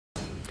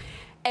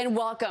And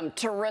welcome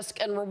to Risk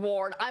and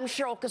Reward. I'm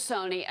Cheryl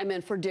Casoni. I'm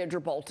in for Deirdre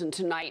Bolton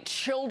tonight.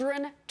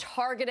 Children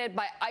targeted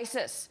by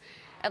ISIS.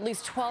 At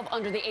least 12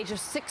 under the age of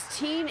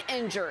 16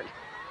 injured.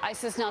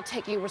 ISIS now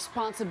taking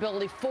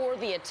responsibility for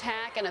the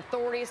attack, and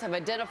authorities have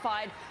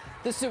identified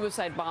the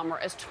suicide bomber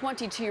as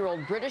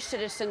 22-year-old British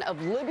citizen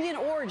of Libyan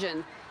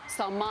origin,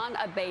 Salman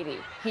Abedi.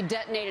 He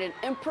detonated an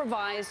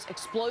improvised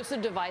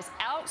explosive device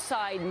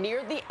outside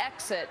near the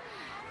exit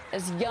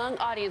as young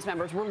audience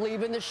members were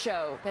leaving the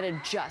show that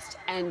had just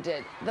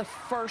ended. The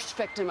first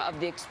victim of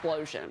the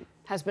explosion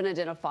has been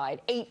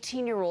identified,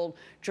 18-year-old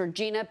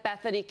Georgina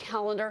Bethany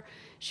Callender.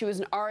 She was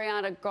an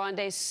Ariana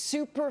Grande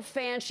super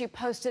fan. She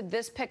posted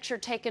this picture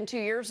taken 2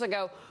 years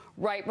ago,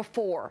 right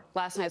before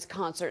last night's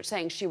concert,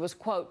 saying she was,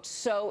 quote,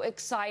 so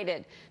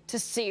excited to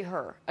see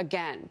her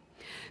again.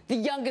 The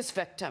youngest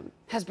victim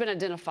has been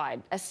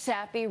identified as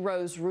Safi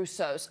Rose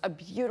Russos, a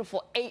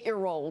beautiful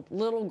 8-year-old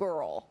little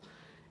girl.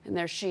 And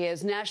there she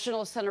is,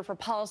 National Center for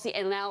Policy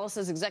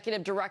Analysis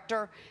Executive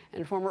Director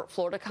and former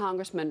Florida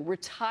Congressman.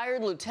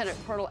 Retired Lieutenant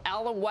Colonel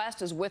Allen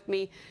West is with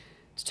me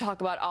to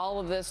talk about all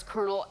of this.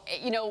 Colonel,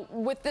 you know,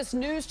 with this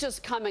news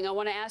just coming, I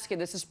want to ask you,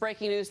 this is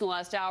breaking news in the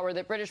last hour,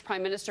 that British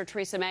Prime Minister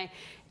Theresa May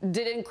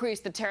did increase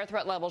the terror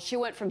threat level. She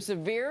went from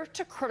severe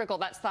to critical.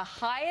 That's the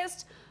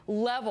highest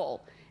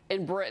level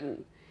in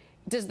Britain.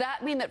 Does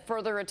that mean that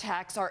further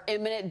attacks are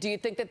imminent? Do you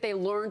think that they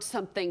learned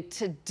something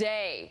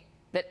today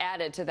that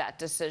added to that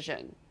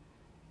decision?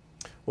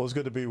 Well, it's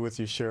good to be with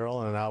you,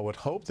 Cheryl, and I would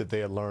hope that they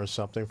had learned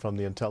something from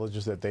the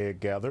intelligence that they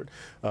had gathered.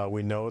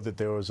 We know that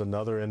there was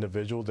another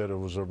individual that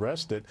was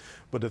arrested,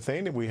 but the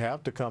thing that we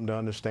have to come to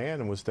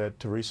understand was that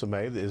Theresa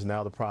May is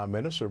now the Prime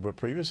Minister, but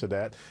previous to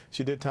that,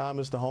 she did time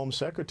as the Home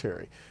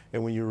Secretary.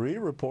 And when you read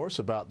reports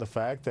about the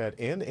fact that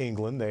in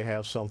England they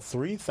have some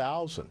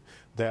 3,000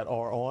 that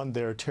are on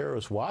their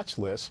terrorist watch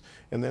list,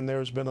 and then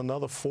there's been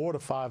another 400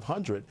 to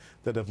 500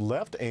 that have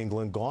left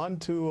England, gone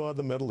to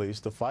the Middle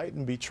East to fight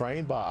and be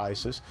trained by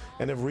ISIS,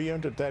 and have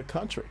re-entered that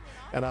country.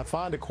 And I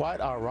find it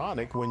quite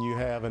ironic when you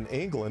have in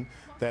England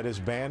that is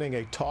banning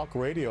a talk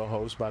radio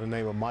host by the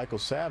name of Michael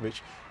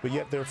Savage, but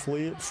yet they're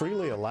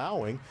freely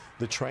allowing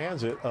the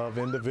transit of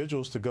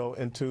individuals to go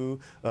into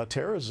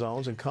terrorist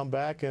zones and come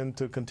back and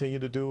to continue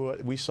to do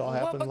what we saw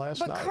happen last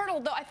night. But Colonel,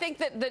 though, I think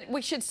that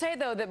we should say,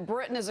 though, that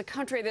Britain is a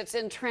country that's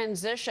in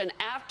transition.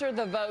 After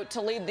the vote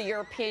to leave the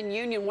European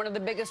Union, one of the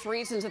biggest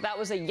reasons that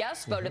was a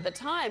yes vote at the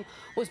time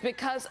was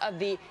because of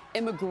the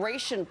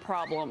immigration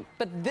problem.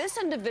 But this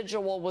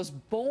individual was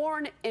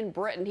born in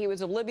Britain. He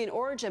was of Libyan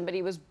origin, but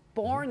he was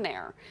born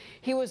there.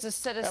 He was a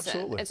citizen.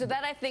 Absolutely. And so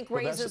that, I think,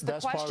 raises the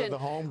question. That's part of the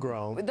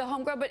homegrown. The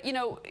homegrown, but, you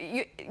know,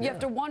 you have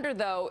to wonder,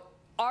 though,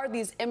 are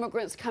these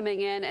immigrants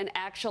coming in and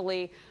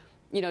actually,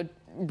 you know,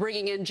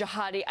 bringing in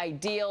jihadi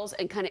ideals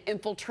and kind of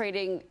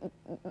infiltrating,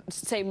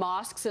 say,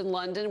 mosques in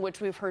London,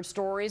 which we've heard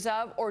stories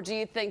of? Or do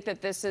you think that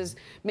this is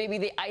maybe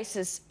the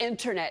ISIS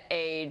internet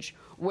age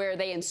where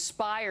they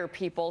inspire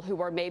people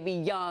who are maybe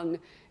young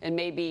and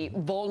maybe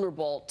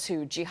vulnerable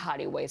to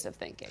jihadi ways of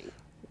thinking?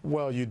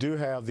 Well, you do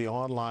have the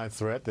online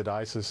threat that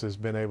ISIS has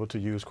been able to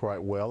use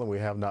quite well, and we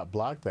have not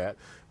blocked that.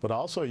 But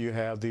also you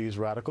have these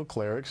radical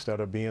clerics that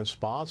are being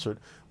sponsored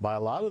by a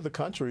lot of the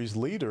country's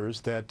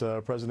leaders that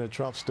President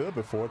Trump stood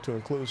before, to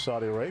include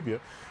Saudi Arabia,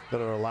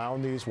 that are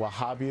allowing these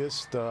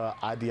Wahhabist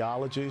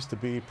ideologies to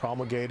be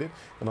promulgated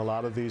in a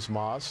lot of these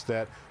mosques,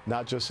 that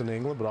not just in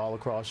England, but all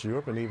across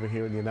Europe and even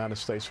here in the United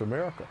States of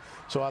America.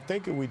 So I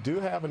think we do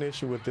have an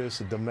issue with this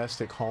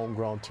domestic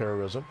homegrown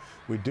terrorism.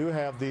 We do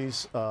have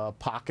these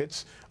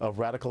pockets of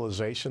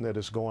radicalization that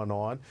is going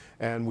on,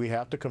 and we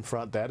have to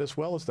confront that, as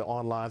well as the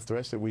online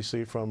threats that we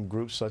see from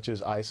groups such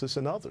as ISIS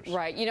and others.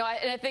 Right. You know,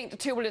 and I think,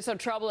 too, what is so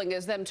troubling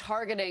is them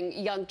targeting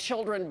young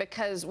children,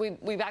 because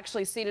we've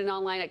actually seen in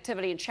online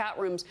activity in chat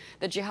rooms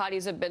that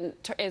jihadis have been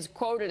is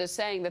quoted as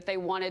saying that they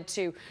wanted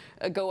to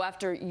go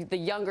after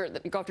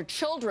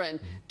children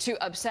to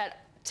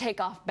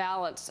take off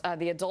balance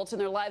the adults in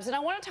their lives. And I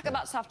want to talk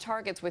about soft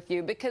targets with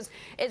you, because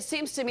it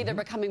seems to me they're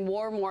becoming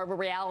more and more of a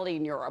reality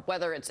in Europe,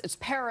 whether it's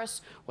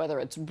Paris, whether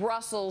it's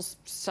Brussels,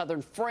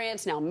 southern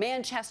France, now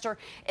Manchester.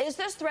 Is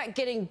this threat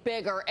getting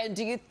bigger? And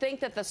do you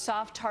think that the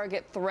soft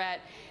target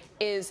threat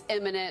is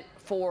imminent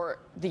for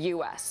the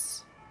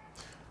U.S.?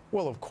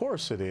 Well, of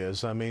course it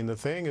is. I mean, the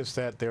thing is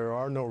that there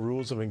are no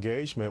rules of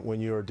engagement when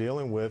you are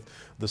dealing with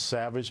the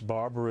savage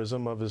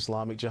barbarism of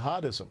Islamic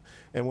jihadism.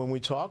 And when we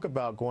talk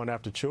about going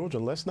after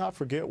children, let's not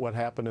forget what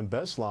happened in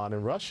Beslan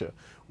in Russia,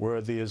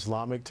 where the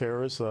Islamic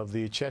terrorists of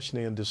the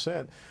Chechnyan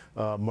descent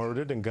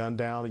murdered and gunned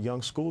down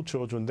young school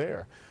children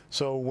there.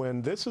 So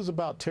when this is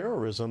about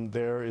terrorism,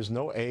 there is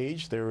no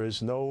age, there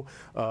is no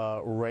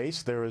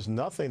race, there is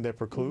nothing that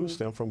precludes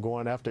them from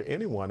going after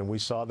anyone. And we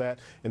saw that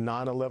in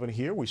 9/11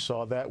 here. We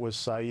saw that with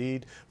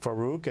Saeed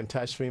Farouk and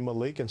Tashfeen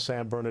Malik in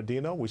San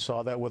Bernardino. We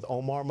saw that with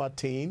Omar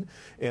Mateen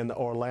in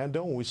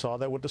Orlando. And we saw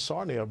that with the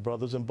Tsarnaev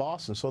brothers in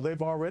Boston. So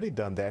they've already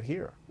done that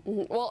here.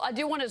 Well, I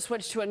do want to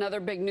switch to another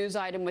big news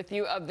item with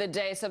you of the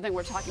day, something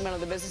we're talking about on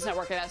the Business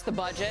Network, and that's the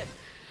budget.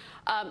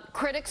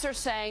 Critics are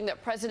saying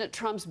that President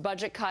Trump's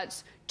budget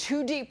cuts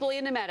too deeply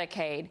into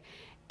Medicaid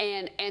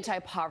and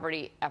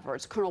anti-poverty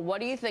efforts. Colonel, what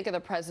do you think of the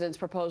president's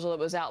proposal that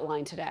was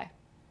outlined today?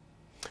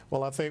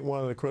 Well, I think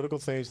one of the critical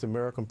things the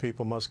American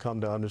people must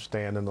come to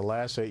understand in the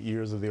last 8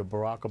 years of the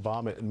Barack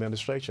Obama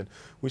administration,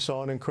 we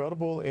saw an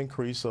incredible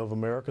increase of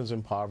Americans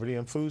in poverty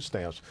and food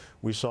stamps.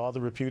 We saw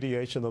the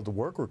repudiation of the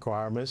work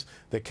requirements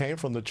that came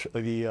from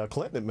the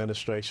Clinton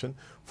administration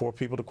for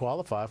people to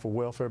qualify for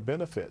welfare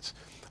benefits.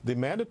 The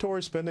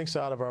mandatory spending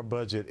side of our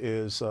budget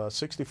is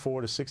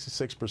 64 to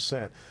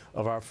 66%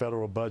 of our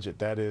federal budget.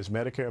 That is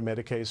Medicare,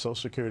 Medicaid, Social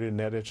Security, and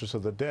net interest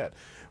of the debt.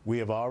 We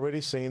have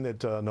already seen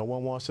that no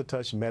one wants to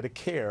touch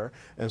Medicare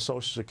and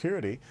Social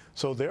Security.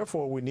 So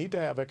therefore, we need to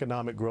have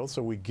economic growth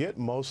so we get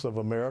most of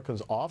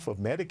Americans off of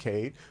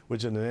Medicaid,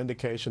 which is an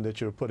indication that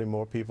you're putting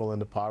more people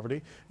into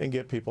poverty, and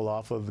get people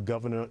off of the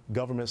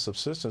government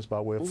subsistence by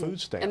way of food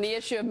stamps. And the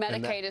issue of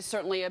Medicaid is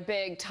certainly a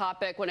big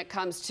topic when it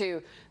comes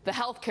to the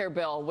health care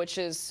bill, which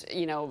is,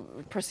 you know,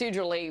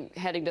 procedurally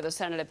heading to the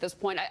Senate at this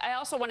point. I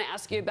also want to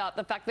ask you about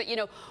the fact that, you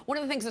know, one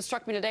of the things that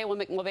struck me today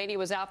when Mulvaney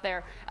was out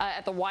there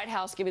at the White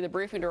House giving the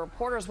briefing to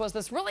reporters was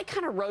this really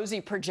kind of rosy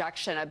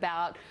projection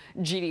about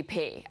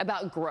GDP,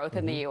 about growth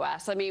in the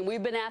U.S. I mean,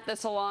 we've been at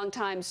this a long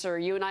time, sir.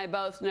 You and I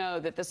both know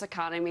that this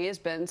economy has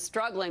been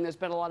struggling. There's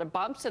been a lot of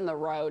bumps in the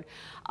road.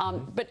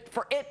 But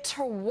for it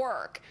to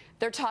work,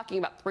 they're talking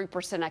about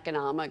 3%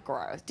 economic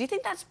growth. Do you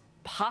think that's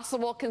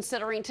possible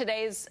considering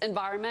today's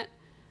environment?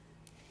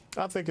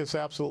 I think it's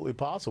absolutely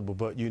possible,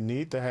 but you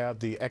need to have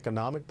the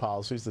economic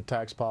policies, the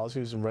tax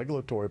policies and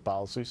regulatory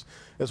policies,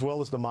 as well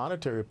as the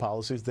monetary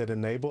policies that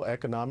enable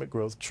economic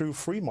growth, true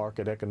free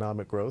market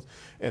economic growth,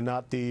 and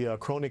not the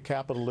crony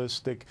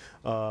capitalistic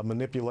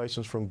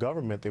manipulations from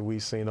government that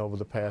we've seen over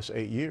the past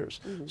 8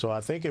 years. So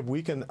I think if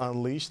we can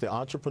unleash the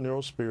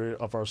entrepreneurial spirit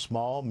of our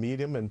small,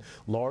 medium, and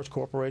large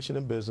corporation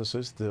and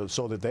businesses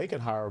so that they can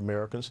hire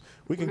Americans,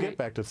 we can get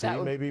back to 3,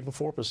 maybe even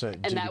 4% GDP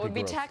and that would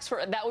be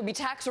growth. that would be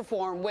tax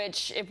reform,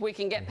 which if we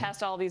can get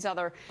past all these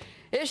other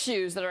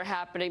issues that are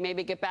happening,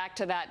 maybe get back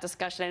to that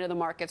discussion. I know the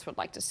markets would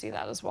like to see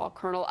that as well.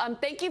 Colonel,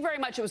 thank you very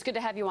much. It was good to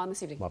have you on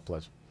this evening. My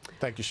pleasure.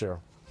 Thank you, Cheryl.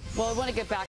 Well, I want to get back